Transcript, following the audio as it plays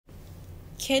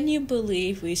Can you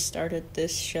believe we started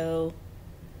this show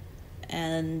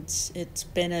and it's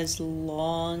been as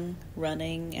long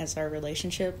running as our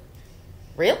relationship?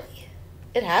 Really?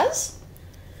 It has?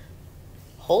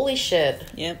 Holy shit.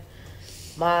 Yep.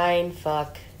 Mind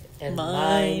fuck and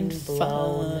mind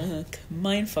blown.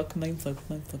 Mind fuck.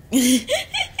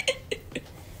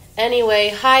 Anyway,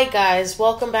 hi guys.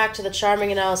 Welcome back to the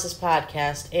CharmingAnalysis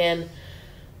podcast. And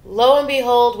lo and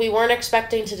behold, we weren't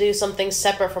expecting to do something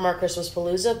separate from our Christmas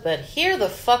Palooza, but here the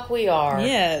fuck we are.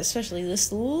 Yeah, especially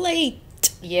this late.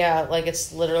 Yeah, like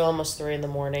it's literally almost 3 a.m.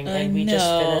 and we just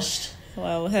finished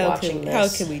watching this. How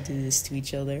can we do this to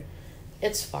each other?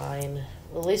 It's fine.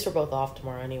 At least we're both off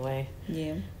tomorrow anyway.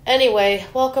 Yeah. Anyway,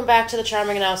 welcome back to the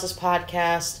CharmingAnalysis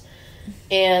podcast.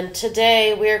 And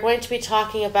today we are going to be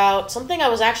talking about something I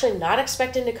was actually not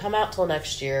expecting to come out till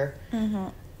next year.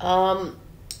 Mm-hmm.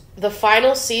 The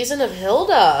final season of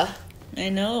Hilda. I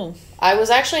know. I was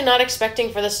actually not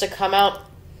expecting for this to come out,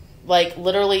 like,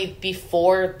 literally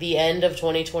before the end of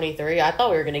 2023. I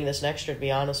thought we were getting this next year, to be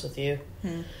honest with you.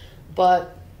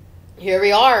 But here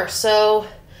we are. So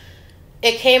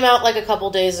it came out, like, a couple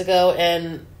days ago,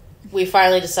 and we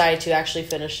finally decided to actually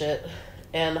finish it.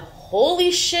 And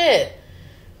holy shit,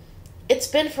 it's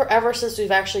been forever since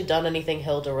we've actually done anything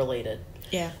Hilda related.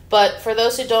 Yeah. But for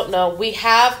those who don't know, we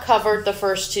have covered the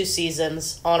first 2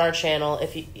 seasons on our channel.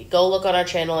 If you go look on our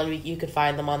channel, and you could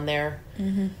find them on there.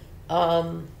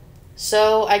 Mm-hmm.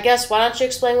 So I guess why don't you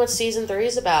explain what season 3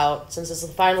 is about, since it's the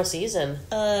final season?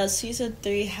 Season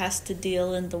 3 has to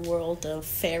deal in the world of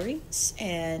fairies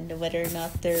and whether or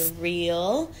not they're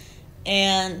real,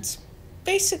 and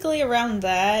basically around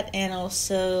that, and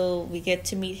also we get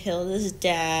to meet Hilda's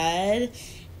dad,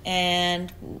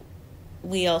 and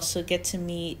we also get to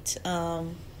meet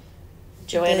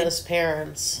Joanna's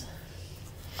parents.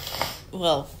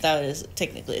 Well, that is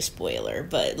technically a spoiler,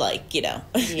 but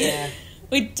Yeah.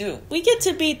 We get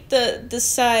to meet the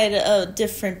side of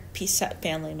different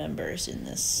family members in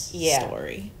this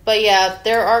story. But yeah,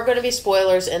 there are going to be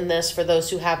spoilers in this for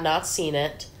those who have not seen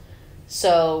it.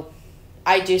 So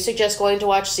I do suggest going to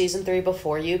watch season 3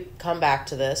 before you come back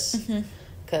to this.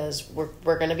 Because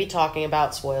we're going to be talking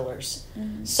about spoilers.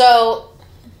 Mm-hmm. So,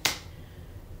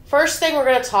 first thing we're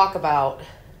going to talk about.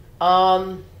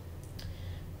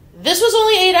 This was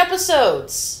only 8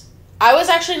 episodes. I was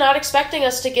actually not expecting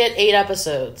us to get 8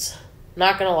 episodes.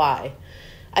 Not going to lie.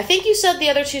 I think you said the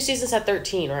other 2 seasons had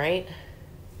 13, right?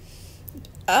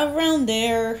 Around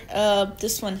there.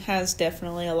 This one has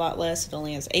definitely a lot less. It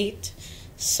only has 8.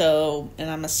 So, and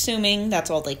I'm assuming that's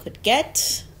all they could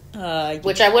get.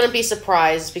 Which I wouldn't be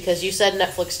surprised, because you said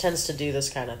Netflix tends to do this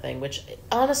kind of thing, which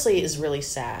honestly is really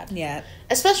sad. Yeah.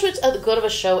 Especially with as good of a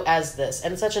show as this,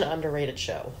 and such an underrated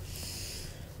show.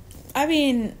 I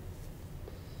mean,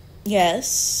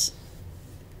 yes.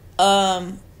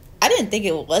 I didn't think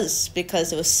it was,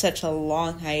 because it was such a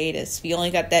long hiatus. We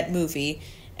only got that movie,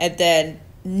 and then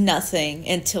nothing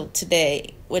until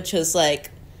today, which was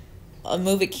like a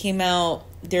movie came out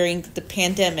during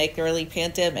the early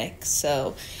pandemic,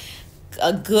 so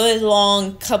a good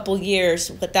long couple years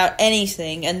without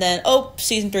anything, and then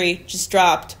season 3 just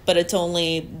dropped, but it's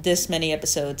only this many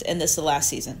episodes, and this is the last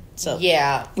season. So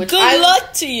yeah, good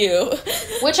luck to you.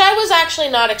 Which I was actually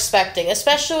not expecting,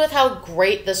 especially with how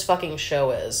great this fucking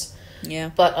show is.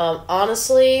 Yeah, but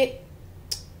honestly,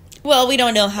 well, we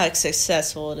don't know how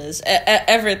successful it is.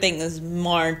 Everything is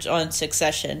marked on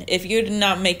Succession. If you're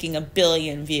not making 1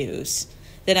 billion views,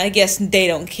 then I guess they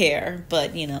don't care,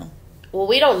 but, Well,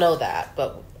 we don't know that,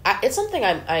 but it's something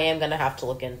I am going to have to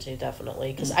look into,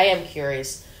 definitely, because I am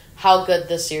curious how good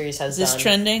this series has done. Is this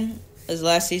trending? Is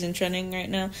last season trending right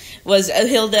now? Was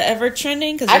Hilda ever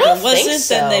trending? Because if it wasn't,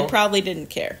 then they probably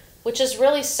didn't care. Which is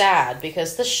really sad,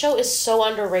 because this show is so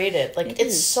underrated.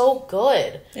 It's so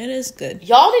good. It is good.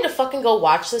 Y'all need to fucking go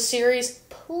watch this series.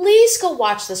 Please go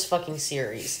watch this fucking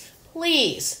series.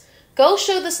 Please. Go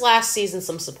show this last season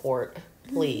some support.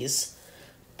 Please.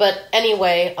 But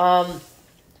anyway, I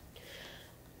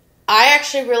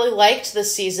actually really liked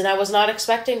this season. I was not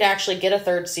expecting to actually get a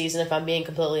 3rd season, if I'm being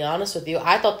completely honest with you.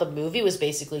 I thought the movie was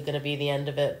basically going to be the end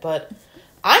of it, but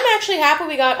I'm actually happy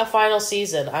we got a final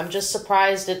season. I'm just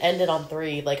surprised it ended on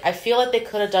 3. I feel like they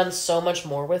could have done so much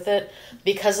more with it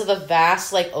because of the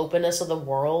vast, openness of the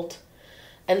world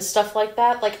and stuff like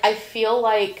that. I feel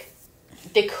like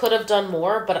they could have done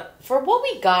more, but for what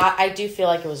we got, I do feel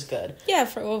like it was good. Yeah,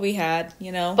 for what we had,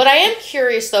 But I am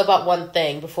curious, though, about one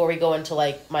thing before we go into,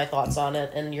 my thoughts on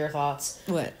it and your thoughts.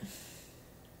 What?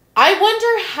 I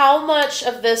wonder how much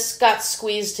of this got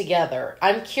squeezed together.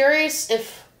 I'm curious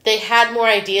if they had more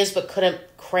ideas but couldn't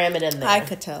cram it in there. I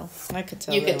could tell.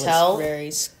 You could tell? It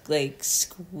was very,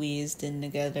 squeezed in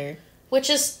together. Which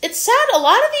is, it's sad. A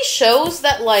lot of these shows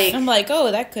that, I'm like,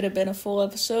 oh, that could have been a full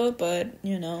episode, but,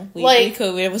 we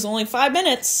could. It was only 5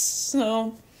 minutes,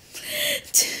 so...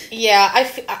 Yeah,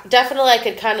 definitely I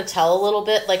could kind of tell a little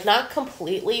bit. Not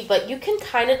completely, but you can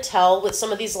kind of tell with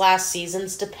some of these last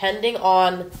seasons, depending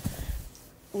on,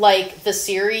 the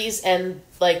series and,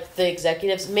 the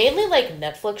executives. Mainly,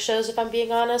 Netflix shows, if I'm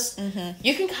being honest. Mm-hmm.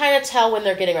 You can kind of tell when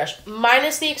they're getting rushed.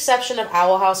 Minus the exception of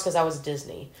Owl House, because that was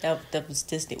Disney. That was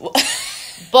Disney.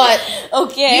 But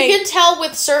okay, you can tell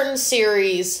with certain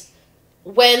series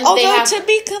when to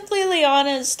be completely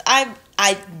honest, I've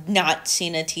not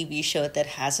seen a TV show that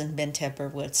hasn't been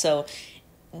tampered with, so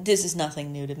this is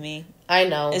nothing new to me. I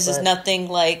know. This is nothing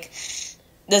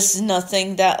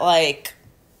that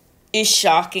is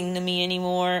shocking to me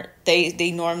anymore.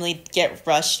 They normally get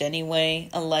rushed anyway,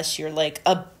 unless you're you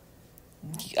earn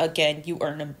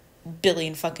 $1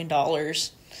 billion fucking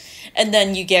dollars, and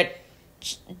then you get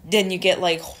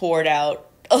hoard out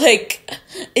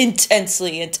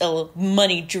intensely until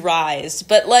money dries.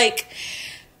 But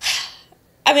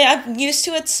I'm used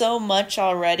to it so much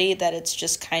already that it's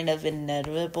just kind of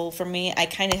inevitable for me. I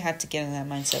kind of have to get in that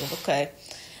mindset of, okay,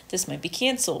 this might be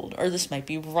canceled or this might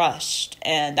be rushed.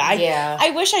 And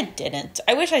I wish I didn't.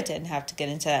 I wish I didn't have to get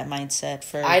into that mindset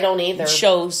for I don't either.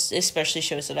 Shows, especially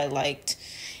shows that I liked.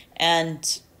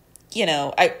 And,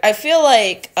 I feel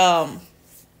like, I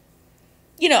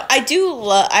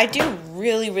do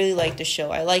really, really like the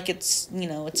show. I like it's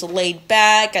laid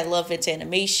back. I love its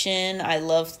animation. I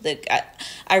love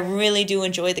I really do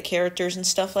enjoy the characters and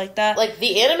stuff like that.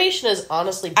 The animation is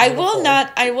honestly beautiful.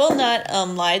 I will not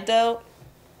lie though.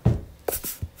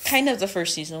 Kind of the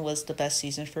first season was the best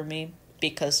season for me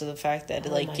because of the fact that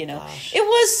gosh. it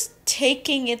was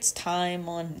taking its time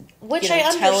on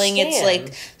telling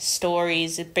its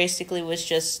stories. It basically was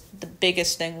just the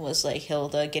biggest thing was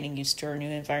Hilda getting used to her new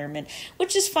environment,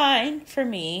 which is fine for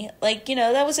me.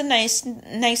 That was a nice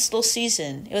little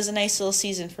season. It was a nice little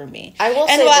season for me.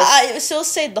 I still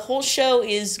say the whole show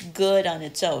is good on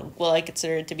its own. Will I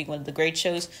consider it to be one of the great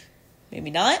shows? Maybe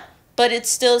not, but it's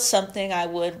still something I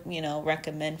would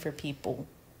recommend for people.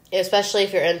 Especially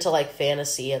if you're into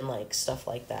fantasy and stuff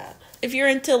like that. If you're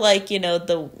into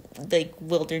the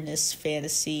wilderness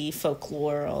fantasy,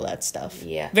 folklore, all that stuff.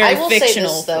 Yeah. Very I will fictional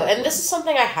say this though, and this is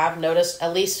something I have noticed,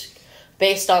 at least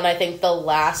based on I think the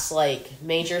last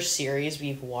major series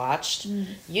we've watched,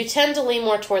 you tend to lean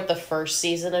more toward the first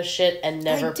season of shit and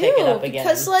never pick it up again.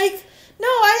 Because no,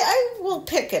 I will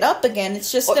pick it up again.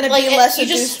 It's just going to be less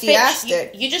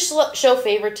enthusiastic. You just show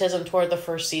favoritism toward the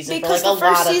first season because for a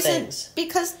lot of things.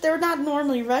 Because they're not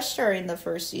normally rushed during the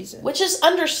first season. Which is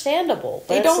understandable.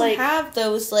 They don't have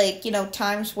those,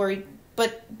 times where...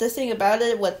 But the thing about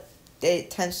it, what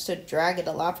it tends to drag it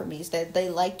a lot for me is that they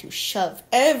like to shove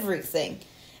everything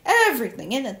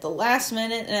in at the last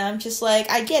minute. And I'm just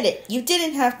I get it. You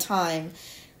didn't have time.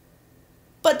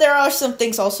 But there are some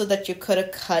things also that you could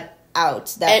have cut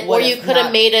out or you could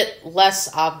have made it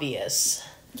less obvious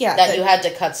that you had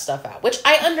to cut stuff out, which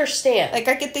I understand. I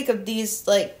could think of these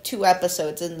 2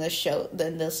 episodes in this show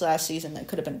in this last season that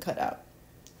could have been cut out,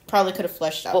 probably could have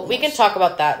fleshed out. Well, we can talk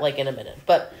about that in a minute,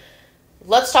 but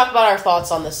let's talk about our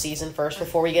thoughts on this season first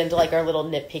before we get into our little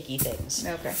nitpicky things.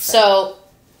 Okay. So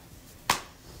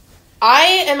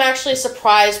I am actually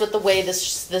surprised with the way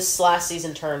this last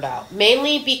season turned out,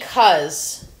 mainly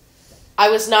because I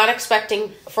was not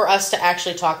expecting for us to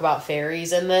actually talk about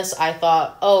fairies in this. I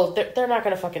thought, they're not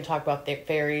going to fucking talk about their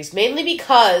fairies. Mainly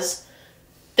because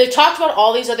they've talked about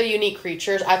all these other unique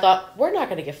creatures. I thought, we're not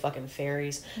going to get fucking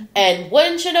fairies. Mm-hmm. And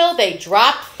wouldn't you know, they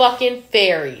dropped fucking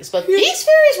fairies. But these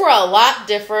fairies were a lot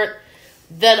different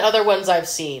than other ones I've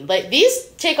seen. These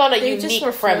take on a unique just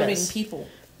were premise. Floating people.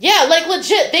 Yeah,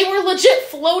 legit. They were legit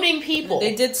floating people.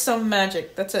 They did some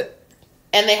magic. That's it.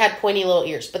 And they had pointy little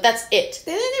ears, but that's it.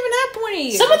 They didn't even have pointy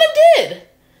ears. Some of them did.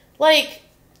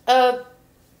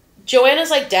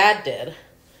 Joanna's dad did.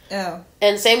 Oh.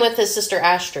 And same with his sister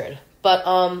Astrid. But,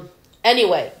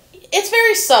 anyway, it's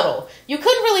very subtle. You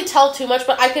couldn't really tell too much,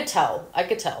 but I could tell.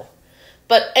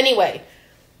 But anyway,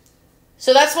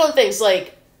 so that's one of the things,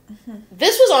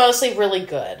 this was honestly really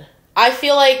good. I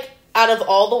feel out of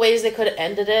all the ways they could have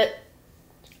ended it,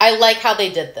 I like how they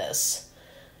did this.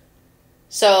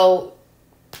 So...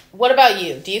 what about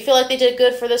you? Do you feel they did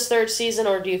good for this 3rd season,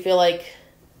 or do you feel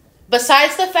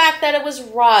besides the fact that it was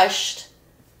rushed,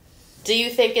 do you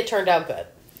think it turned out good?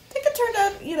 I think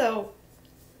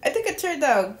it turned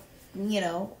out,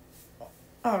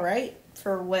 all right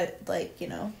for what,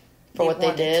 for what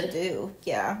they did. To do.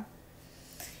 Yeah.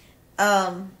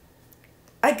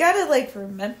 I gotta, like,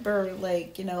 remember,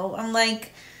 like, you know, I'm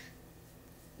like...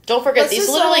 Don't forget, these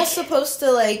literally... all supposed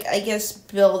to, like, I guess,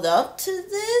 build up to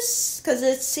this? Because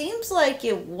it seems like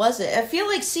it wasn't. I feel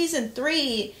like season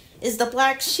 3 is the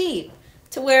black sheep,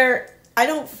 to where I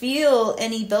don't feel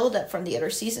any build up from the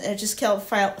other season. It just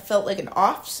felt like an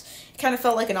off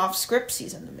script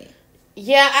season to me.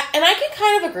 Yeah, and I can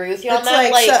kind of agree with you on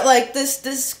that. Like, so, like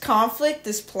this conflict,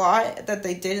 this plot that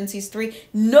they did in season 3,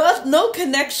 no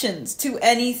connections to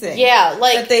anything. Yeah,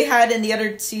 like that they had in the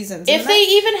other seasons. If they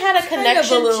even had a connection, kind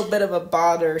of a little bit of a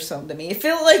bother or something to me. It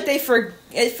felt like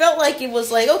It felt like it was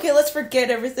like, okay, let's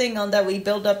forget everything on that we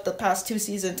built up the past 2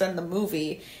 seasons and the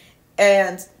movie,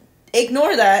 and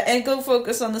ignore that and go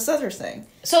focus on this other thing.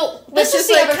 So this is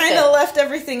like kind of left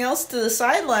everything else to the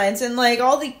sidelines, and like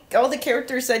all the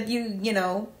characters that you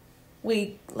know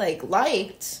we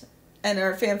liked and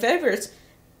are fan favorites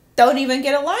don't even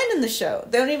get a line in the show.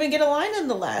 They don't even get a line in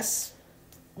the last,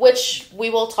 which we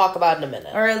will talk about in a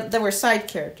minute. Or there were side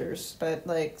characters, but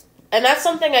like, and that's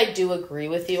something I do agree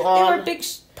with you on. They were a big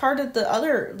part of the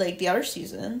other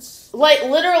seasons. Like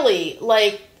literally,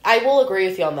 like I will agree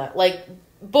with you on that. Like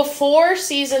before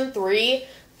season 3,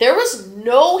 there was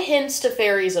no hints to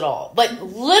fairies at all. Like,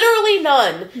 literally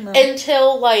none. No.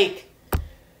 Until, like,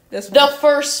 the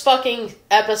first fucking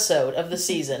episode of the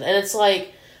season. And it's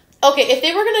like, okay, if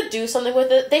they were going to do something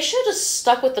with it, they should have just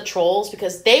stuck with the trolls,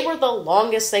 because they were the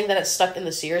longest thing that has stuck in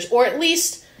the series. Or at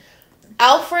least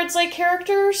Alfred's, like,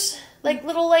 characters, like,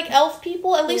 little, like, elf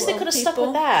people. At least they could have stuck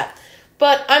with that.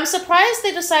 But I'm surprised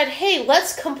they decided, hey,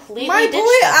 let's completely ditch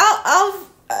that.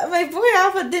 My boy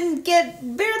Alpha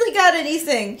barely got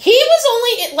anything. He was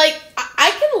only, like,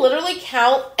 I can literally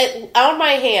count on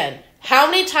my hand how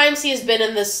many times he's been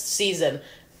in this season.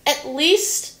 At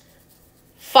least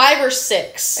 5 or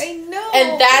 6. I know.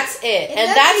 And that's it. And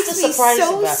that's the surprise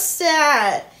about it. So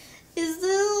sad. Is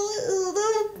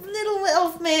the little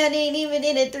elf man ain't even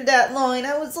in it through that long. And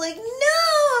I was like, no,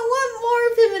 I want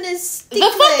more of him in his stick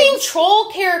legs. Fucking troll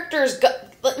characters,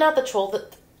 not the troll,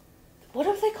 what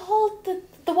are they called?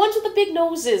 The ones with the big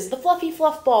noses, the fluffy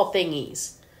fluff ball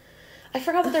thingies. I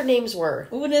forgot what their names were.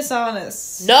 Unis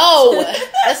Honest. No,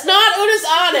 that's not Unis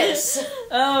Honest.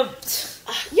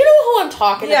 You know who I'm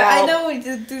talking about. Yeah, I know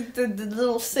the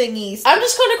little thingies. I'm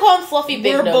just going to call them fluffy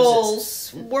big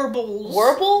noses. Warbles.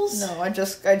 Warbles? No, I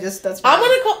just that's. I'm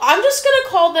just going to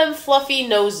call them fluffy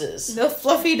noses. The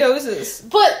fluffy noses.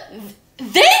 But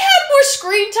they had more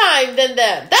screen time than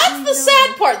them. That's the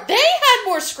sad part. They had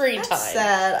more screen time.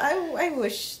 Sad. I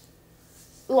wish.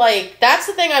 Like, that's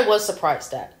the thing I was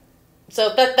surprised at.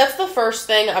 So that's the first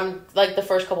thing. The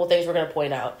first couple of things we're going to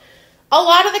point out. A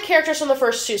lot of the characters from the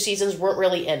first 2 seasons weren't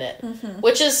really in it,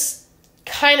 which is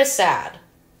kind of sad.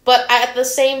 But at the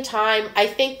same time, I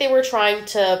think they were trying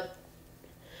to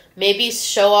maybe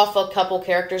show off a couple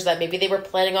characters that maybe they were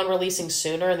planning on releasing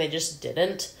sooner and they just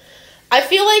didn't. I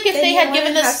feel like if they had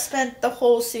given this... spent the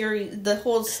whole series,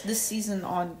 this season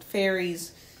on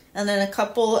fairies, and then a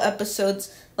couple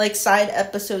episodes, like side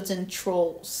episodes in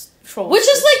trolls. Which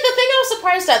is, like, the thing I was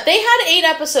surprised at. They had 8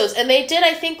 episodes, and they did,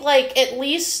 I think, like, at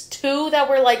least 2 that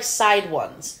were, like, side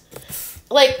ones.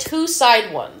 Like, 2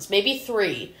 side ones. Maybe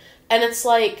 3. And it's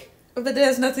like... But it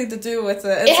has nothing to do with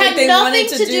it. It had nothing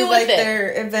to do with it.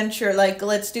 Their adventure, like,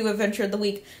 let's do adventure of the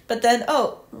week. But then,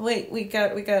 oh, wait, we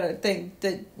got a thing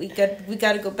that we got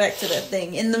to go back to that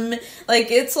thing in the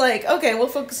it's like, okay, we'll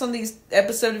focus on these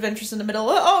episode adventures in the middle.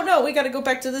 Oh no, we got to go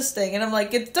back to this thing, and I'm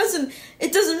like, it doesn't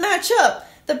match up.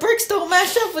 The bricks don't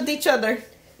match up with each other.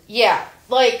 Yeah,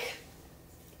 like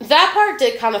that part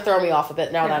did kind of throw me off a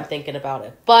bit now that I'm thinking about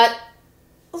it. But I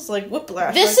was like,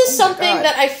 whiplash. This is something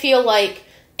that I feel like,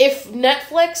 if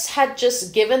Netflix had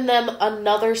just given them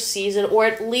another season or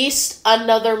at least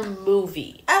another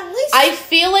movie, I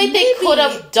feel like they could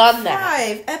have done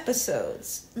that. 5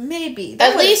 episodes, maybe.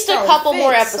 At least a couple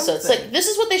more episodes. Something. Like, this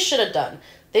is what they should have done.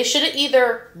 They should have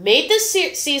either made this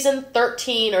season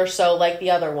 13 or so, like the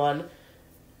other one,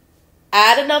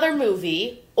 add another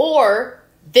movie, or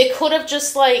they could have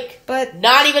just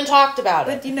not even talked about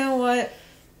it. But you know what?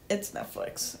 It's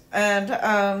Netflix,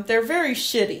 and they're very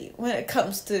shitty when it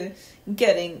comes to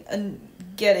getting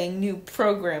new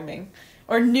programming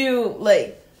or new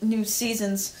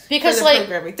seasons. Because for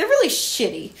programming, they're really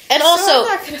shitty. And also,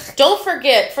 don't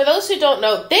forget, for those who don't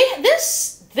know,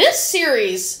 this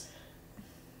series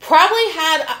probably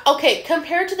had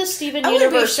compared to the Steven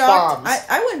Universe bombs.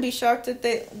 I wouldn't be shocked if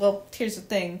they. Well, here's the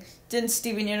thing. Didn't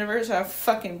Steven Universe have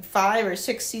fucking 5 or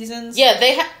 6 seasons? Yeah,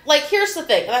 they have... here's the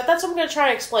thing. That's what I'm going to try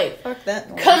and explain. Fuck that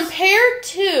noise. Compared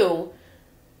to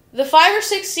the 5 or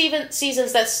 6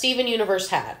 seasons that Steven Universe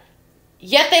had,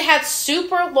 Yet they had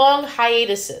super long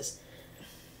hiatuses.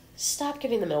 Stop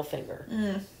giving the middle finger.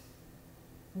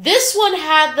 This one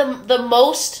had the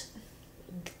most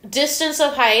distance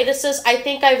of hiatuses I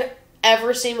think I've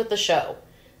ever seen with the show.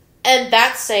 And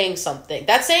that's saying something.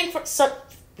 That's saying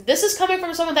this is coming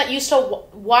from someone that used to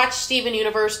watch Steven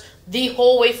Universe the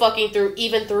whole way fucking through,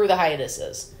 even through the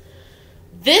hiatuses.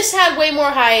 This had way more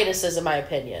hiatuses, in my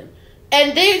opinion.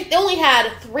 And they only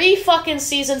had 3 fucking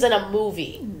seasons and a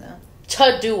movie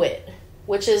to do it.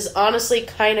 Which is honestly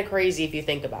kind of crazy if you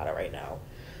think about it right now.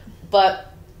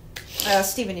 But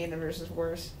Steven Universe is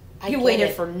worse. He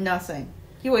waited for nothing.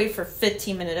 He waited for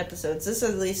 15-minute episodes. This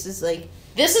at least is like...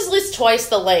 This is at least twice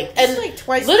the length. And like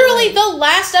twice literally the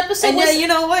last episode and was... you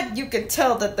know what? You can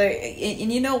tell that they...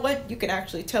 And you know what? You can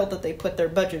actually tell that they put their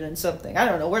budget in something. I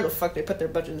don't know where the fuck they put their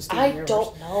budget in Steven Universe. I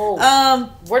don't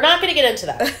know. We're not going to get into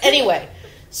that. Anyway,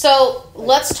 so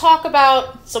let's talk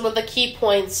about some of the key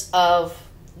points of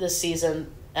this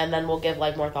season, and then we'll give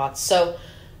like more thoughts. So,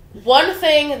 one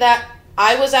thing that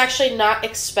I was actually not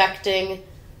expecting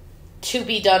to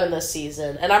be done in this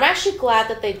season, and I'm actually glad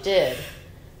that they did.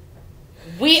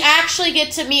 We actually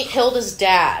get to meet Hilda's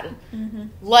dad.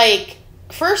 Like,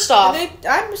 first off,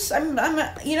 I'm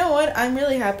you know what? I'm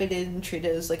really happy they didn't treat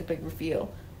it as like a big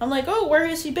reveal. I'm like, oh, where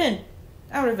has he been?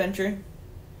 Out adventuring.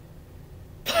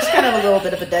 He's kind of a little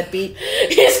bit of a deadbeat.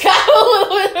 He's got a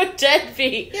little bit of a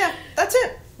deadbeat. Yeah, that's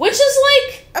it. Which is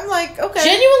like... I'm like, okay.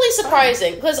 Genuinely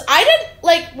surprising. Because I didn't...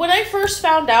 Like, when I first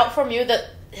found out from you that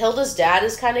Hilda's dad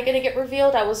is kind of going to get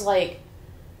revealed, I was like,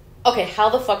 okay, how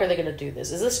the fuck are they going to do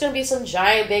this? Is this going to be some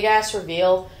giant, big-ass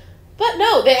reveal? But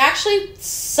no, they actually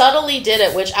subtly did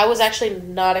it, which I was actually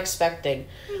not expecting.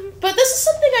 But this is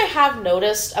something I have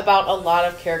noticed about a lot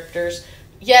of characters,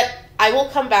 yet I will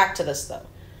come back to this, though.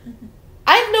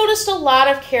 I've noticed a lot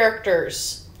of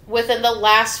characters within the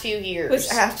last few years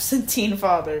with absentee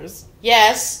fathers.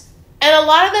 Yes. And a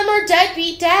lot of them are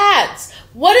deadbeat dads.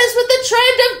 What is with the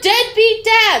trend of deadbeat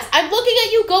dads? I'm looking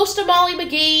at you, Ghost of Molly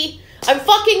McGee. I'm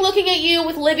fucking looking at you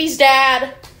with Libby's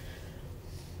dad.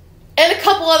 And a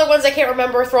couple other ones I can't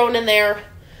remember thrown in there.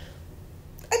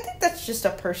 I think that's just a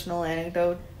personal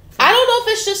anecdote. I don't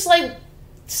know if it's just like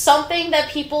something that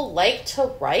people like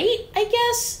to write, I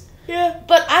guess. Yeah.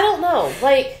 But I don't know.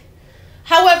 Like,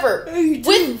 however,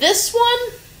 with this one,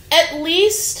 at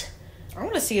least... I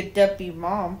want to see a deadbeat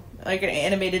mom. Like an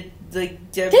animated,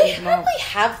 like, deadbeat mom. They probably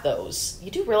have those.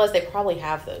 You do realize they probably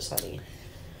have those, honey.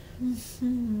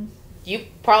 You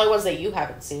probably ones that you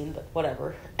haven't seen, but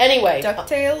whatever. Anyway.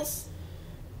 DuckTales?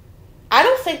 I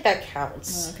don't think that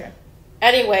counts. Oh, okay.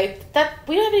 Anyway, that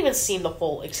we haven't even seen the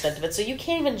full extent of it, so you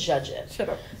can't even judge it. Shut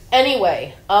up.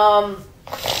 Anyway,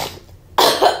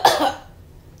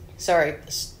 sorry,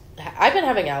 I've been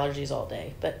having allergies all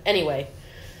day, but anyway.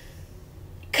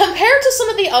 Compared to some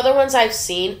of the other ones I've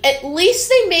seen, at least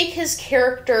they make his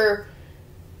character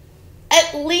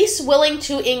at least willing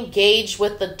to engage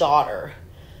with the daughter.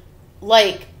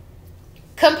 Like,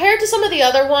 compared to some of the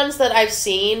other ones that I've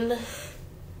seen,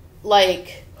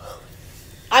 like,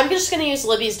 I'm just going to use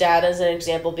Libby's dad as an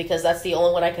example because that's the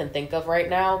only one I can think of right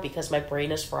now because my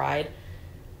brain is fried.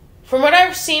 From what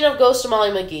I've seen of Ghost of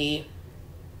Molly McGee,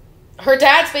 her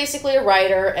dad's basically a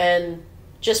writer and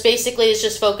just basically is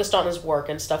just focused on his work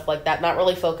and stuff like that, not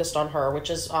really focused on her,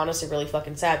 which is honestly really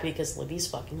fucking sad because Libby's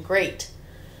fucking great.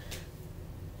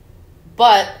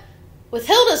 But with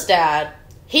Hilda's dad,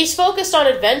 he's focused on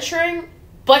adventuring,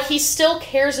 but he still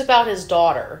cares about his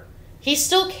daughter. He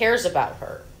still cares about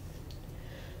her.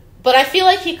 But I feel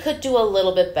like he could do a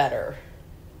little bit better.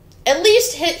 At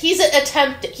least he's at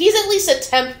least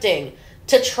attempting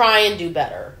to try and do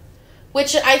better,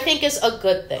 which I think is a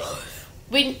good thing.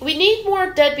 We need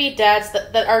more deadbeat dads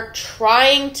that are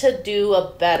trying to do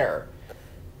a better.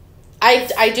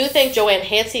 I do think Joanne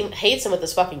hates him with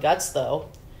his fucking guts, though.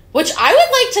 Which I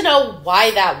would like to know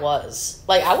why that was.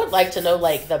 Like, I would like to know,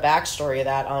 like, the backstory of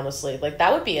that, honestly. Like,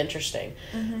 that would be interesting.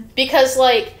 Mm-hmm. Because,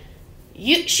 like,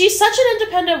 she's such an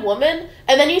independent woman,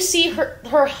 and then you see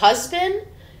her husband,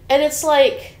 and it's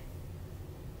like,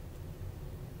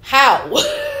 how?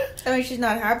 I mean, she's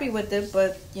not happy with it,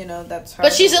 but, you know, that's how...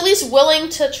 But she's at least willing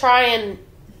to try and,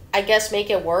 I guess, make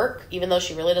it work, even though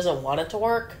she really doesn't want it to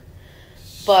work.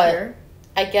 But, sure.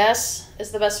 I guess,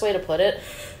 is the best way to put it.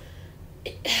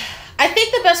 I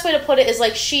think the best way to put it is,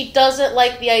 like, she doesn't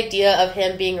like the idea of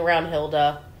him being around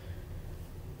Hilda,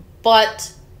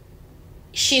 but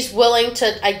she's willing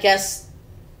to, I guess,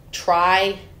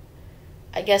 try,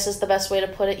 I guess is the best way to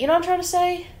put it. You know what I'm trying to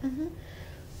say? Mm-hmm.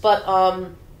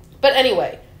 But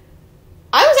anyway,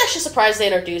 I was actually surprised they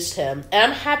introduced him, and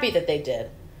I'm happy that they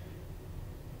did.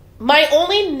 my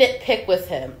only nitpick with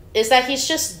him is that he's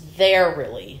just there,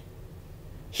 really.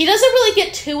 He doesn't really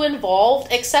get too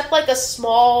involved, except, like, a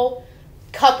small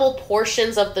couple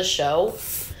portions of the show.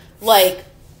 Like,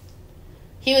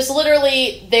 he was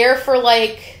literally there for,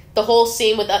 like, the whole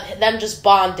scene with them just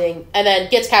bonding, and then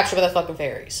gets captured by the fucking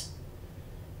fairies.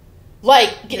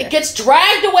 Like, gets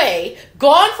dragged away,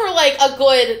 gone for, like, a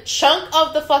good chunk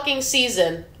of the fucking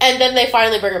season, and then they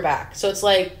finally bring her back. So it's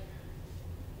like,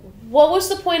 what was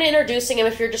the point of introducing him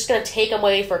if you're just going to take him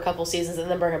away for a couple seasons and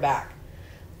then bring him back?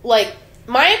 Like,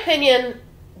 my opinion,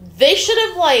 they should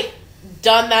have, like,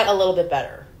 done that a little bit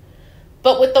better.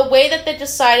 But with the way that they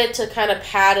decided to kind of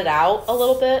pad it out a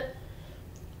little bit,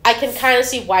 I can kind of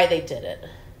see why they did it.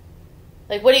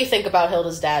 Like, what do you think about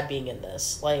Hilda's dad being in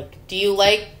this? Like, do you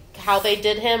like how they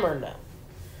did him or no?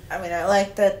 I mean, I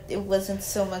like that it wasn't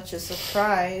so much a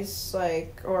surprise,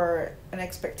 like, or an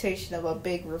expectation of a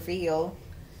big reveal.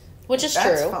 Which is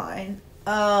That's true. Fine.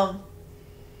 After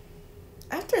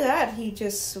that, he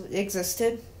just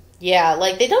existed. Yeah,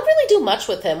 like, they don't really do much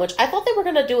with him, which I thought they were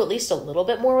going to do at least a little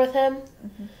bit more with him.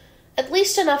 Mm-hmm. At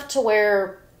least enough to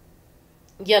where,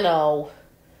 you know,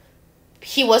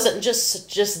 he wasn't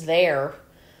just there.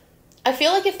 I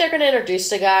feel like if they're going to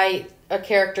introduce a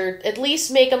character, at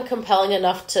least make him compelling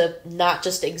enough to not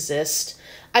just exist.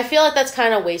 I feel like that's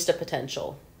kind of waste of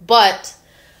potential. But,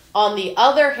 on the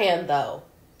other hand, though,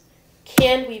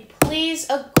 can we please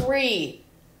agree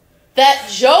that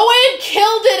Joanne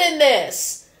killed it in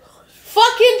this?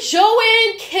 Fucking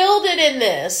Joanne killed it in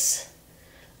this.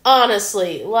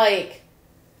 Honestly, like,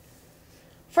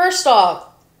 first off,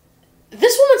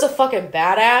 this woman's a fucking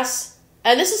badass.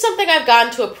 And this is something I've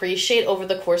gotten to appreciate over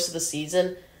the course of the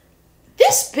season.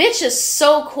 This bitch is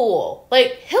so cool.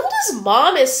 Like, Hilda's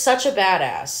mom is such a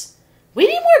badass. We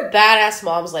need more badass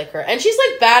moms like her. And she's,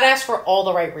 like, badass for all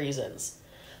the right reasons.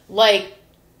 Like,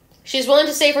 she's willing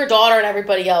to save her daughter and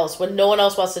everybody else when no one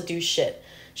else wants to do shit.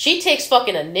 She takes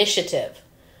fucking initiative.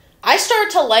 I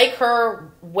started to like her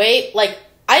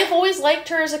I've always liked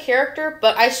her as a character,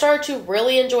 but I started to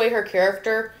really enjoy her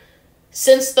character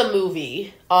since the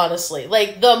movie, honestly.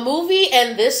 Like, the movie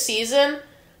and this season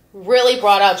really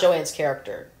brought out Joanne's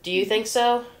character. Do you think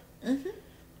so? Mm-hmm.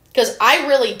 Because I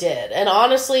really did. And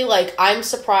honestly, like, I'm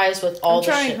surprised with all the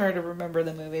shit. I'm trying hard to remember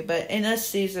the movie, but in this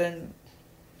season,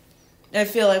 I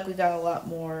feel like we got a lot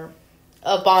more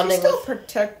bonding. She's still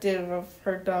protective of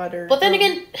her daughter. But then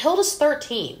again, Hilda's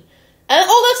 13. And,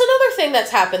 that's another thing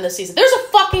that's happened this season. There's a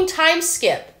fucking time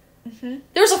skip. Mm-hmm.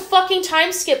 There's a fucking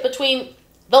time skip between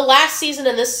the last season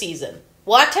and this season.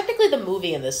 Well, technically the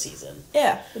movie and this season.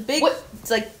 Yeah.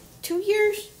 It's like 2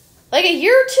 years? Like a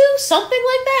year or two? Something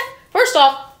like that? First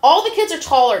off, all the kids are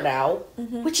taller now.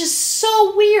 Mm-hmm. Which is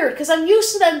so weird, because I'm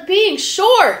used to them being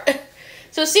short.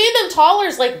 So seeing them taller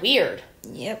is, like, weird.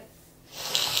 Yep.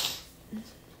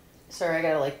 Sorry, I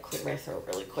gotta, like, clear my throat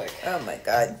really quick. Oh my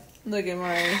god. Look at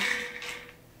my...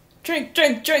 Drink,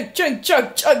 chug, chug,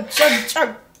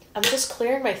 chug. I'm just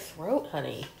clearing my throat,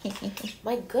 honey.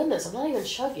 My goodness, I'm not even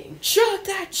chugging. Chug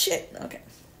that shit. Okay.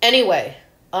 Anyway,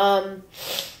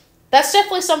 that's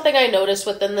definitely something I noticed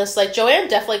within this. Like, Joanne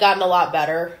definitely gotten a lot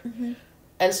better. Mm-hmm.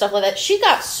 And stuff like that. She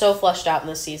got so fleshed out in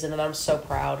this season, and I'm so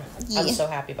proud. Yeah. I'm so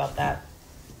happy about that.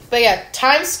 But yeah,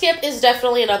 time skip is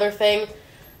definitely another thing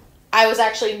I was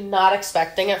actually not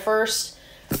expecting at first.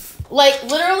 Like,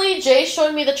 literally, Jay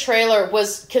showing me the trailer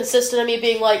was consistent of me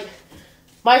being like,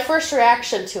 my first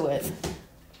reaction to it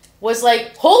was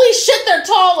like, holy shit, they're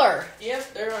taller!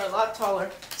 Yep, they're a lot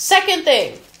taller. Second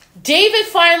thing, David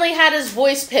finally had his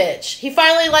voice pitch. He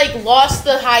finally, like, lost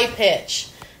the high pitch.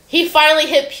 He finally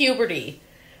hit puberty.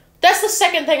 That's the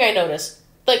second thing I noticed.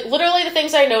 Like, literally the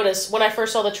things I noticed when I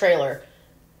first saw the trailer.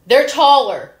 They're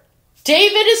taller.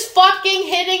 David is fucking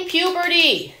hitting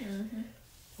puberty. Mm-hmm.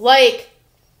 Like,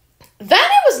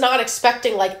 that I was not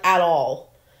expecting, like, at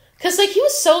all. Because, like, he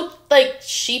was so, like,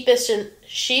 sheepish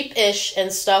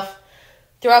and stuff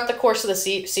throughout the course of the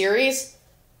series.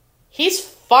 I've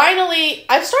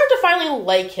started to finally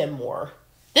like him more.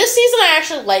 This season, I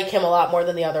actually like him a lot more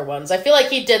than the other ones. I feel like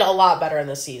he did a lot better in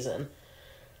this season.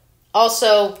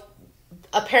 Also,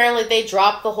 apparently they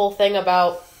dropped the whole thing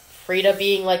about Frida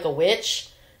being, like, a witch.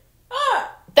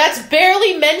 That's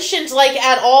barely mentioned, like,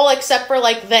 at all except for,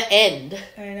 like, the end.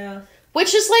 I know.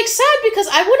 Which is, like, sad because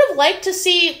I would have liked to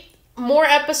see more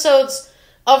episodes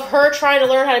of her trying to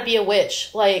learn how to be a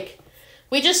witch. Like,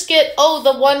 we just get,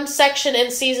 the one section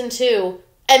in season 2,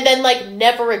 and then, like,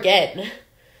 never again.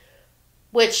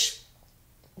 Which,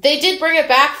 they did bring it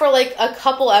back for, like, a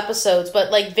couple episodes,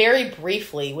 but, like, very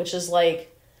briefly, which is, like...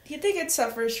 Do you think it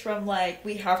suffers from, like,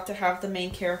 we have to have the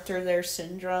main character there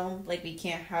syndrome? Like, we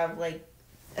can't have, like,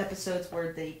 episodes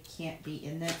where they can't be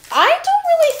in it. I don't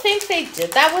really think they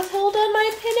did that with Hilda, in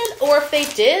my opinion. Or if they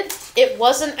did, it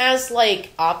wasn't as,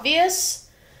 like, obvious,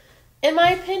 in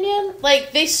my opinion.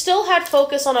 Like, they still had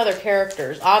focus on other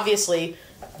characters. Obviously,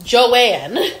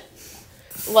 Joanne.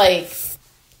 Like,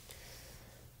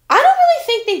 I don't really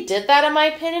think they did that, in my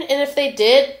opinion. And if they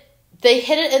did, they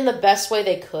hit it in the best way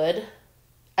they could,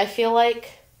 I feel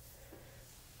like.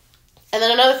 And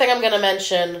then another thing I'm going to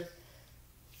mention,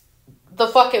 the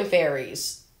fucking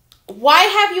fairies. Why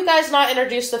have you guys not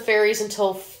introduced the fairies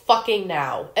until fucking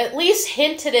now? At least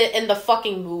hinted it in the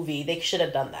fucking movie. They should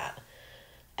have done that.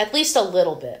 At least a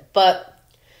little bit. But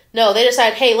no, they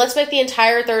decided, hey, let's make the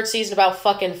entire third season about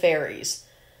fucking fairies.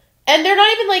 And they're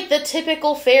not even, like, the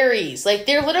typical fairies. Like,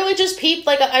 they're literally just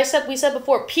people, like we said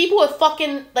before, people with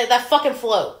fucking, like, that fucking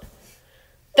float.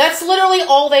 That's literally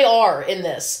all they are in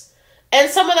this. And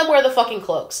some of them wear the fucking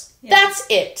cloaks. Yeah. That's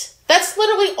it. That's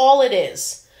literally all it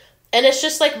is. And it's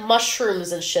just, like,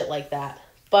 mushrooms and shit like that.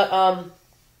 But,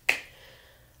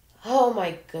 oh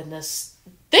my goodness.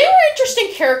 They were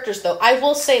interesting characters, though. I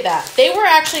will say that. They were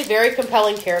actually very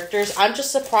compelling characters. I'm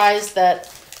just surprised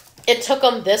that it took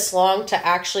them this long to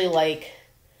actually, like,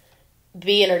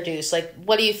 be introduced. Like,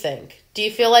 what do you think? Do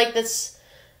you feel like this...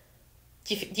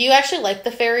 Do you actually like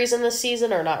the fairies in this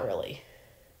season, or not really?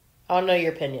 I want to know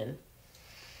your opinion.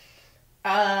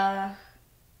 As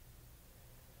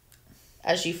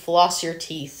you floss your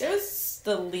teeth. It was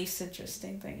the least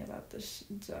interesting thing about this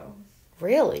show.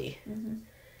 Really? Mm-hmm.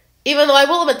 Even though I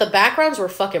will admit, the backgrounds were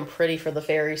fucking pretty for the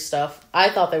fairy stuff. I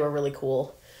thought they were really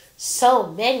cool. So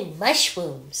many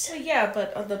mushrooms. Well, yeah,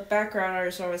 but the background art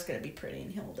is always going to be pretty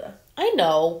in Hilda. I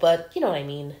know, but you know what I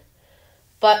mean.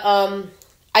 But,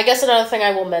 I guess another thing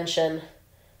I will mention,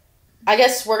 I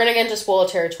guess we're going to get into spoiler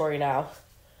territory now.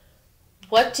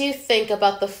 What do you think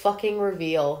about the fucking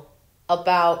reveal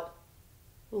about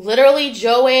literally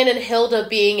Joanne and Hilda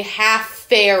being half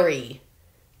fairy?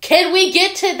 Can we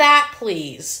get to that,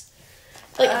 please?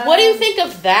 Like, what do you think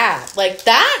of that? Like,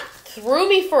 that threw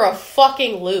me for a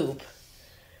fucking loop.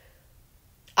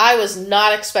 I was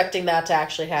not expecting that to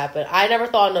actually happen. I never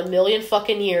thought in a million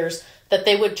fucking years that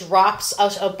they would drop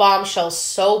a bombshell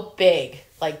so big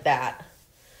like that.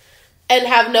 And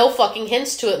have no fucking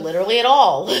hints to it literally at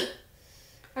all.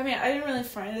 I mean, I didn't really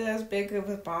find it as big of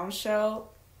a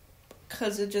bombshell.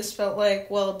 Because it just felt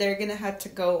like, well, they're going to have to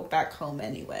go back home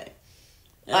anyway.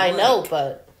 And I know,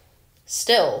 but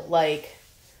still, like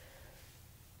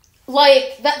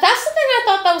that's the thing I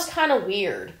thought that was kind of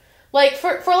weird. Like,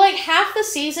 for like, half the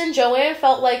season, Joanne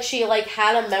felt like she, like,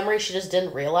 had a memory she just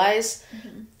didn't realize.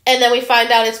 Mm-hmm. And then we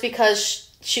find out it's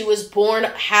because she was born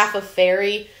half a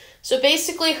fairy. So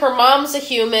basically, her mom's a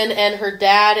human and her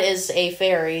dad is a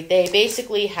fairy. They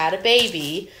basically had a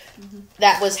baby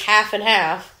that was half and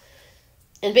half.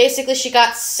 And basically, she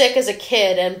got sick as a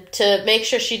kid, and to make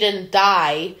sure she didn't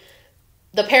die,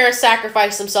 the parents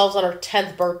sacrificed themselves on her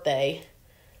 10th birthday,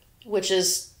 which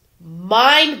is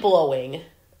mind-blowing,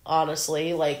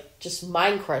 honestly, like, just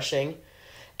mind-crushing.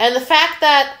 And the fact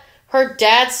that her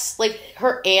dad's, like,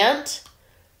 her aunt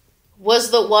was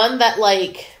the one that,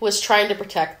 like, was trying to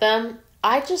protect them,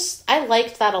 I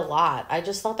liked that a lot. I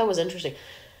just thought that was interesting.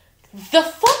 The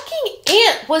fucking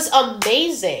aunt was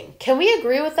amazing. Can we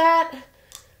agree with that?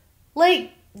 The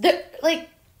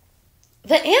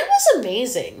aunt was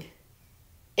amazing,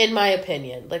 in my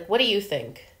opinion. Like, what do you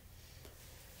think?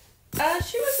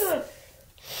 She was a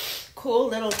cool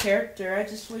little character. I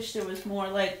just wish there was more,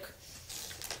 like,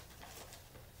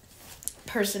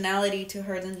 personality to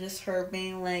her than just her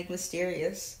being, like,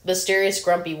 mysterious. Mysterious,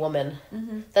 grumpy woman.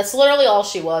 Mm-hmm. That's literally all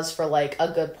she was for, like, a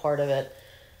good part of it.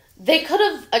 They could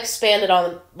have expanded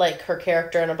on, like, her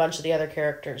character and a bunch of the other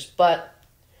characters, but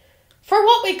for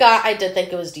what we got, I did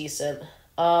think it was decent.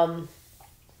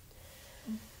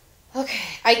 Okay,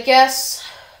 I guess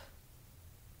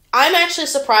I'm actually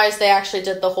surprised they actually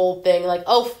did the whole thing, like,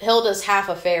 oh, Hilda's half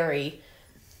a fairy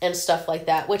and stuff like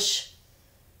that, which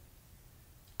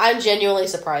I'm genuinely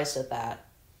surprised at that.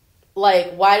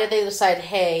 Like, why did they decide,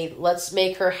 hey, let's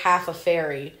make her half a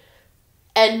fairy?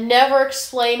 And never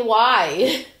explain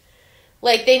why.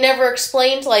 Like, they never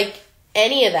explained, like,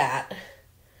 any of that.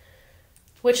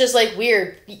 Which is, like,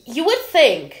 weird. You would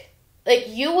think that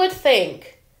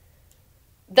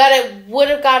it would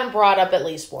have gotten brought up at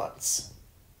least once.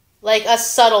 Like, a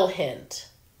subtle hint.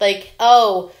 Like,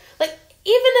 oh, like, even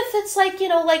if it's, like, you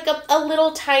know, like, a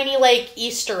little tiny, like,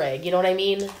 Easter egg, you know what I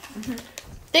mean? Mm-hmm.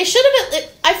 They should have,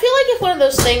 I feel like if one of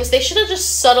those things, they should have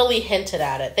just subtly hinted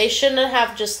at it. They shouldn't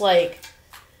have just, like,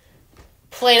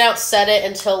 plain out said it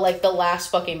until, like, the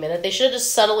last fucking minute. They should have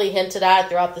just subtly hinted at it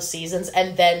throughout the seasons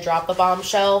and then dropped the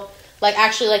bombshell. Like,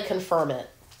 actually, like, confirm it.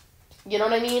 You know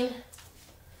what I mean?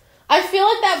 I feel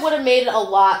like that would have made it a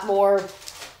lot more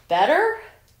better,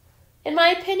 in my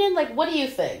opinion. Like, what do you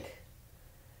think?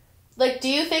 Like, do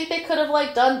you think they could have,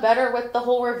 like, done better with the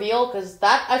whole reveal? Because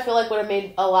that, I feel like, would have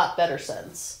made a lot better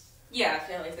sense. Yeah, I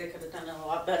feel like they could have done it a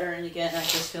lot better. And again, I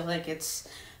just feel like it's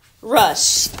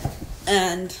rushed.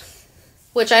 And...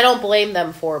 Which I don't blame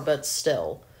them for, but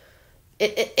still.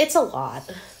 It's a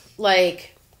lot.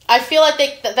 Like, I feel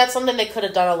like that's something they could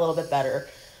have done a little bit better.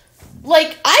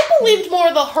 Like, I believed more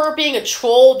of her being a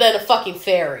troll than a fucking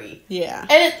fairy. Yeah.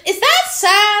 And is that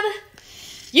sad?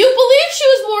 You believe she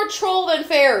was more troll than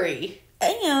fairy.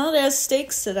 And, you know, there's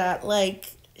stakes to that.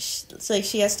 Like, it's like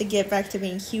she has to get back to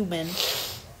being human.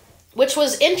 Which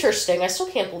was interesting. I still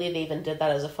can't believe they even did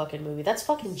that as a fucking movie. That's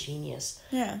fucking genius.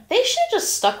 Yeah. They should have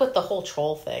just stuck with the whole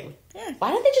troll thing. Yeah.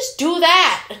 Why didn't they just do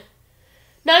that?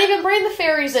 Not even bring the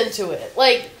fairies into it.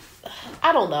 Like,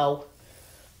 I don't know.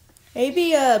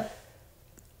 Maybe the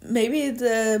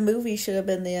movie should have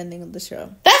been the ending of the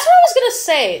show. That's what I was gonna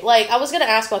say. Like, I was gonna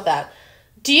ask about that.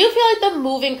 Do you feel like the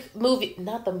movie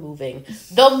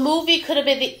could have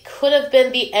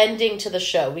been the ending to the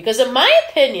show? Because in my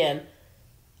opinion,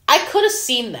 I could have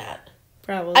seen that.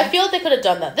 Probably. I feel like they could have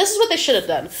done that. This is what they should have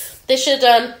done. They should have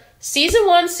done season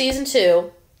 1, season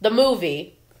 2, the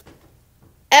movie,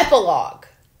 epilogue.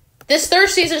 This third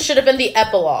season should have been the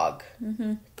epilogue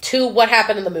to what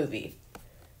happened in the movie.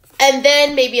 And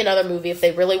then maybe another movie if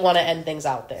they really want to end things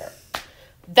out there.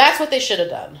 That's what they should have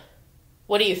done.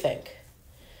 What do you think?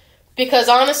 Because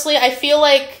honestly, I feel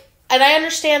like, and I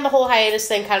understand the whole hiatus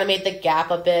thing kind of made the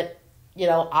gap a bit, you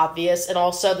know, obvious. And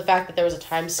also the fact that there was a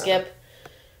time skip.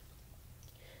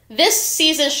 This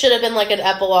season should have been like an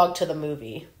epilogue to the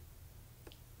movie.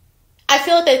 I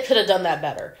feel like they could have done that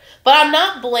better. But I'm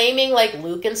not blaming, like,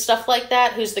 Luke and stuff like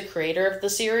that, who's the creator of the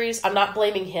series. I'm not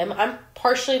blaming him. I'm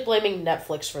partially blaming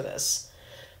Netflix for this.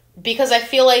 Because I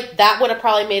feel like that would have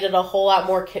probably made it a whole lot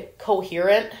more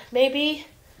coherent, maybe.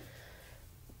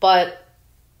 But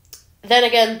then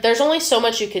again, there's only so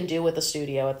much you can do with the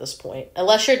studio at this point.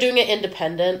 Unless you're doing it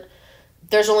independent,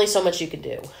 there's only so much you can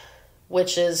do.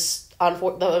 Which is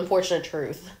the unfortunate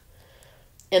truth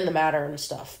in the matter and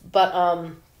stuff. But,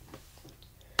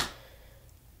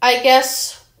 I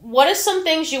guess, what are some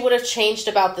things you would have changed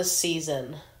about this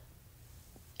season,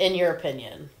 in your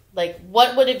opinion? Like,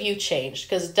 what would have you changed?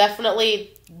 Because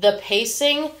definitely the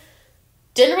pacing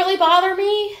didn't really bother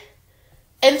me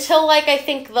until, like, I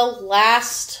think the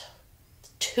last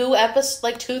 3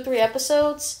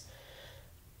 episodes.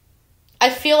 I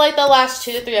feel like the last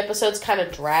 2 to 3 episodes kind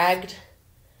of dragged.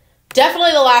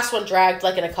 Definitely the last one dragged,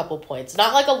 like, in a couple points.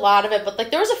 Not, like, a lot of it, but,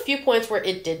 like, there was a few points where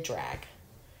it did drag.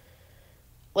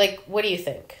 Like, what do you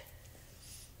think?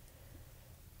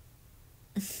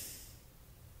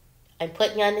 I'm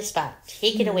putting you on the spot.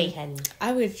 Take it away, honey.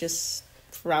 I would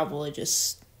probably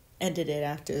just ended it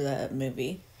after the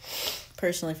movie.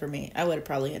 Personally, for me, I would have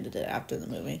probably ended it after the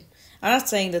movie. I'm not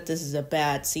saying that this is a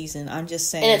bad season. I'm just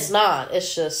saying... And it's not.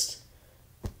 It's just...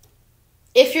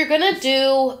 If you're gonna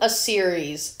do a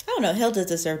series... I don't know. Hilda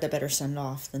deserved a better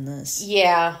send-off than this.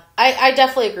 Yeah. I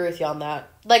definitely agree with you on that.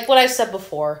 Like what I said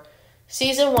before.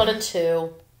 Season 1 and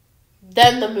 2,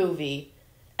 then the movie.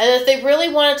 And if they really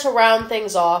wanted to round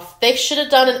things off, they should have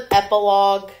done an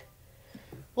epilogue.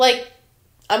 Like,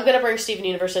 I'm going to bring Steven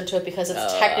Universe into it because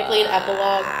it's technically an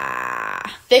epilogue.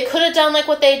 They could have done like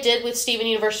what they did with Steven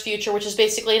Universe Future, which is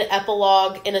basically an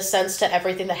epilogue in a sense to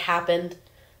everything that happened,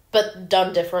 but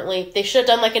done differently. They should have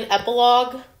done like an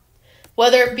epilogue,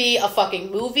 whether it be a fucking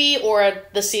movie or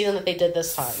the season that they did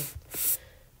this time.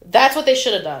 That's what they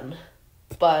should have done.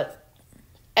 But...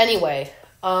 Anyway,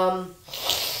 other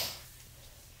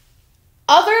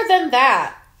than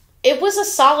that, it was a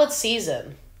solid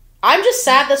season. I'm just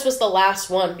sad this was the last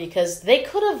one because they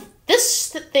could have... This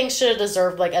thing should have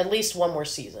deserved, like, at least one more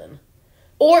season.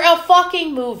 Or a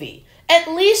fucking movie. At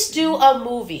least do a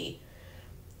movie.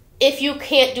 If you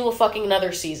can't do a fucking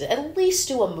another season, at least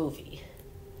do a movie.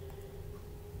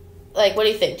 Like, what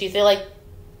do you think? Do you feel like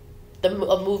a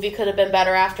movie could have been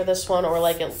better after this one, or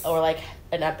like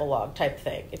an epilogue type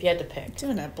thing, if you had to pick? Do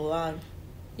an epilogue.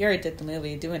 You already did the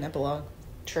movie. Do an epilogue.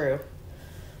 True.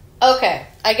 Okay.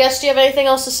 I guess, do you have anything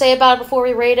else to say about it before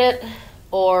we rate it?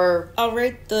 Or... I'll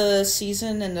rate the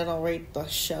season, and then I'll rate the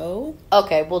show.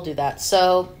 Okay, we'll do that.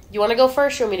 So, you want to go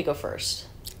first, or you want me to go first?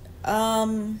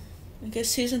 I guess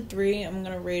season 3, I'm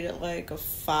gonna rate it like a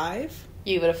 5.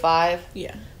 You give it a 5?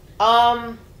 Yeah.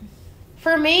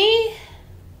 For me...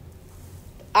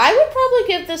 I would probably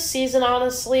give this season,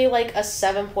 honestly, like a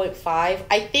 7.5.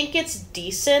 I think it's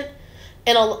decent,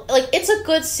 and it's a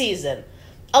good season.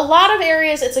 a lot of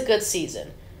areas, it's a good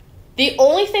season. The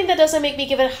only thing that doesn't make me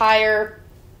give it higher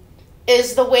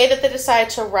is the way that they decided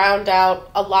to round out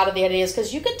a lot of the ideas.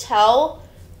 Because you could tell,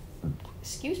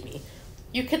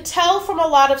 you could tell from a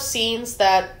lot of scenes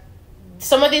that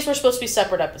some of these were supposed to be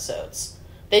separate episodes.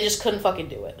 They just couldn't fucking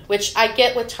do it. Which I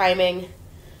get with timing.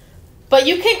 But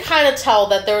you can kind of tell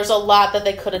that there was a lot that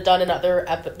they could have done in other,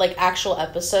 actual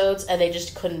episodes, and they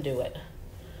just couldn't do it.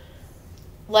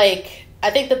 Like, I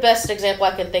think the best example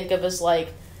I can think of is,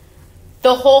 like,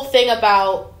 the whole thing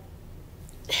about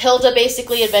Hilda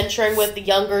basically adventuring with the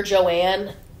younger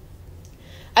Joanne.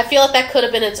 I feel like that could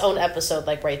have been its own episode,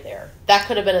 like, right there. That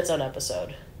could have been its own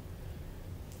episode.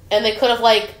 And they could have,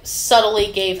 like,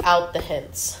 subtly gave out the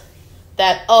hints.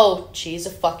 That, oh, she's a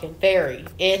fucking fairy.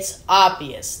 It's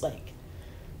obvious. Like,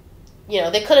 you know,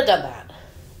 they could have done that.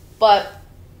 But,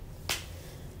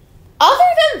 other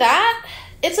than that,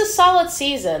 it's a solid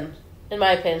season, in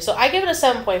my opinion. So I give it a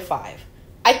 7.5.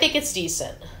 I think it's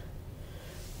decent.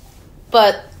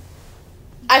 But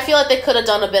I feel like they could have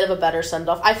done a bit of a better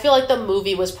send-off. I feel like the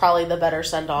movie was probably the better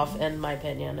send-off, in my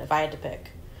opinion, if I had to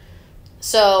pick.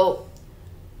 So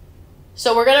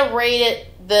we're going to rate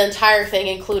it, the entire thing,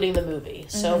 including the movie.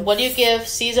 So what do you give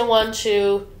season 1,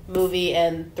 2, movie,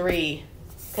 and 3?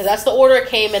 Because that's the order it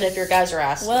came in, if your guys are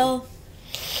asking. Well,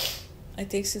 I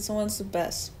think season 1's the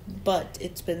best. But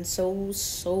it's been so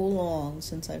long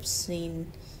since I've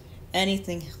seen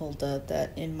anything Hilda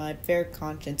that in my fair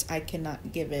conscience I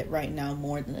cannot give it right now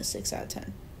more than a 6 out of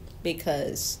 10,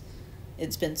 because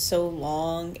it's been so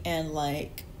long and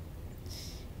like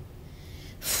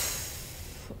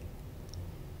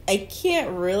I can't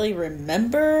really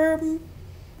remember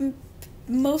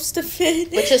most of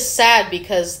it, which is sad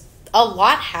because a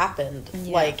lot happened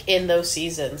like in those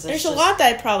seasons. There's a lot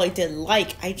that I probably did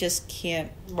like. I just can't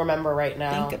remember right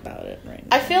now. Think about it right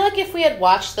now. I feel like if we had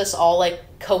watched this all like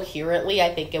coherently,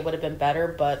 I think it would have been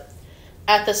better. But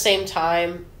at the same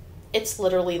time, it's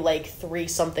literally like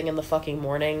 3-something in the fucking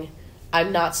morning.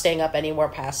 I'm not staying up anymore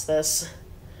past this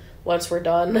once we're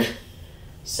done.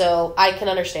 So I can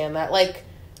understand that. Like,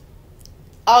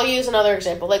 I'll use another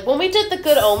example. Like, when we did the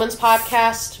Good Omens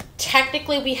podcast,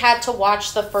 technically we had to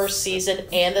watch the first season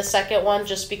and the second one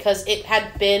just because it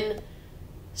had been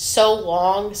so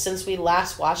long since we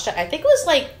last watched it. I think it was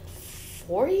like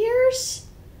 4 years?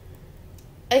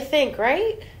 I think,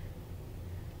 right?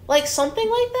 Like, something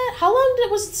like that? How long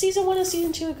was season 1 and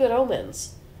season 2 of Good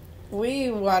Omens?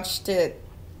 We watched it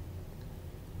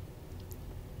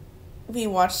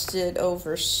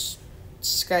over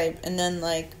Skype, and then,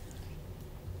 like,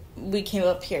 we came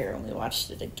up here and we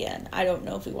watched it again. I don't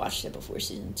know if we watched it before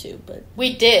season 2, but...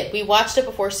 We did. We watched it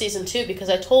before season 2 because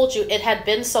I told you it had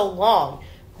been so long.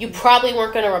 You probably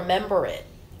weren't going to remember it.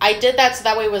 I did that so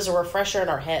that way it was a refresher in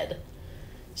our head.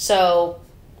 So,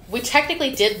 we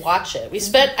technically did watch it. We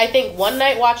spent, I think, one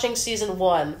night watching season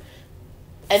 1,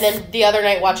 and then the other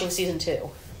night watching season 2.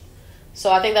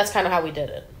 So, I think that's kind of how we did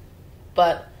it.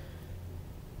 But...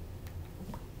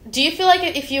 do you feel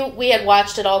like if we had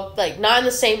watched it all, like, not in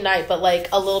the same night, but, like,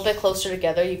 a little bit closer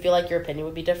together, you feel like your opinion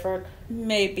would be different?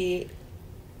 Maybe.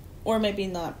 Or maybe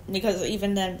not. Because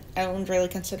even then, I wouldn't really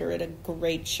consider it a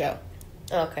great show.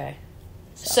 Okay.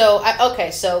 So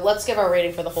let's give our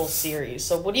rating for the whole series.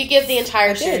 So what do you give the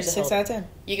entire series? 6 out of 10.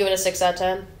 You give it a 6 out of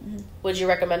 10? Mm-hmm. Would you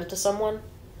recommend it to someone?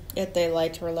 If they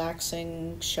liked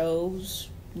relaxing shows,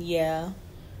 yeah.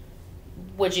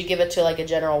 Would you give it to, like, a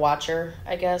general watcher,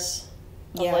 I guess?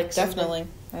 Yeah, like definitely.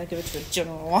 I'd give it to a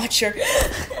general watcher.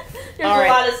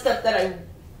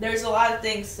 There's a lot of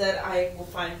things that I will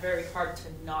find very hard to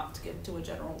not give to a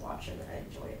general watcher that I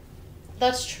enjoy it.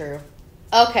 That's true.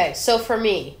 Okay, so for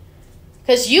me,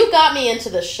 because you got me into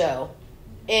this show,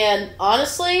 and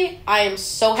honestly, I am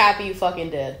so happy you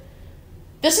fucking did.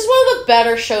 This is one of the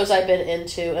better shows I've been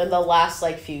into in the last,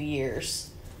 like, few years.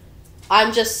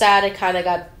 I'm just sad it kind of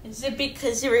got... Is it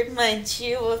because it reminds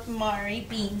you of Mari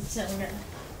Bean Soda?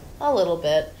 A little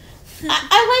bit.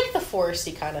 I like the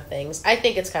foresty kind of things. I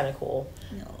think it's kind of cool.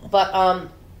 No. But,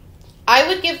 I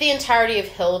would give the entirety of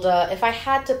Hilda, if I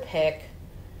had to pick,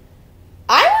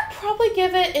 I would probably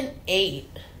give it an 8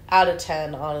 out of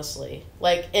 10, honestly.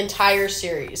 Like, entire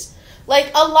series.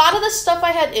 Like, a lot of the stuff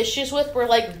I had issues with were,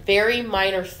 like, very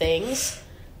minor things.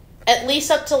 At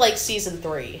least up to, like, season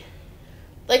 3.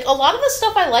 Like, a lot of the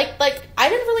stuff I liked, like, I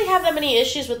didn't really have that many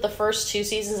issues with the first 2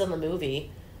 seasons of the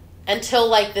movie. Until,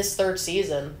 like, this 3rd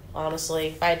season, honestly,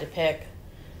 if I had to pick.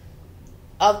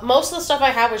 Most of the stuff I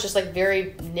had was just, like,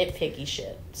 very nitpicky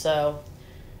shit. So,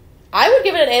 I would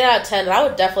give it an 8 out of 10, and I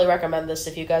would definitely recommend this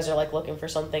if you guys are, like, looking for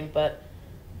something. But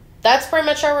that's pretty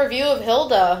much our review of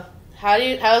Hilda. how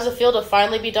does it feel to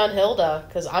finally be done Hilda?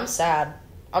 Because I'm sad.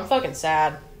 I'm fucking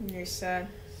sad. You're sad.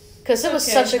 Because it was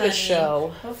such a good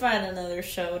show. We'll find another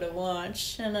show to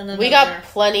watch. And we got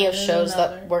plenty of shows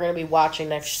that we're going to be watching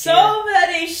next year. So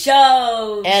many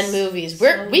shows! And movies.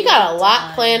 We got a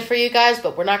lot planned for you guys,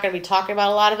 but we're not going to be talking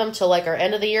about a lot of them till like our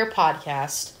end of the year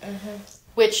podcast.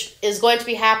 Which is going to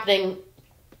be happening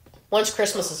once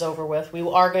Christmas is over with. We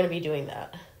are going to be doing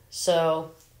that.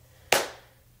 So,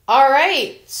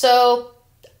 alright. So,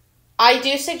 I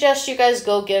do suggest you guys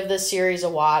go give this series a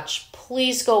watch.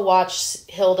 Please go watch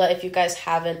Hilda if you guys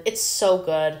haven't. It's so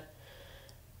good.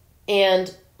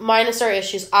 And minus our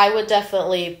issues, I would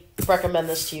definitely recommend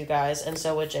this to you guys, and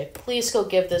so would Jake. Please go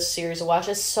give this series a watch.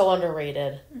 It's so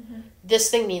underrated. This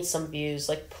thing needs some views.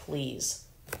 Like, please.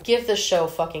 Give this show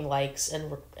fucking likes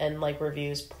and like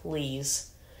reviews,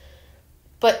 please.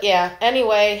 But yeah,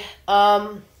 anyway,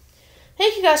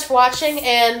 thank you guys for watching,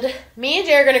 and me and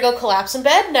Jay are gonna go collapse in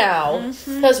bed now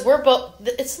because we're both.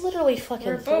 It's literally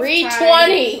fucking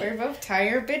 3:20. We're both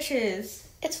tired bitches.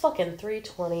 It's fucking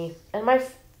 3:20, and my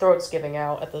throat's giving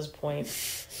out at this point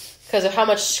because of how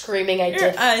much screaming I did.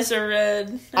 Your eyes are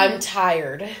red. I'm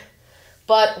tired,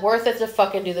 but worth it to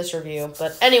fucking do this review.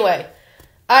 But anyway,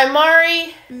 I'm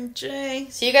Mari. Jay.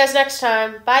 See you guys next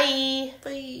time. Bye.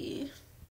 Bye.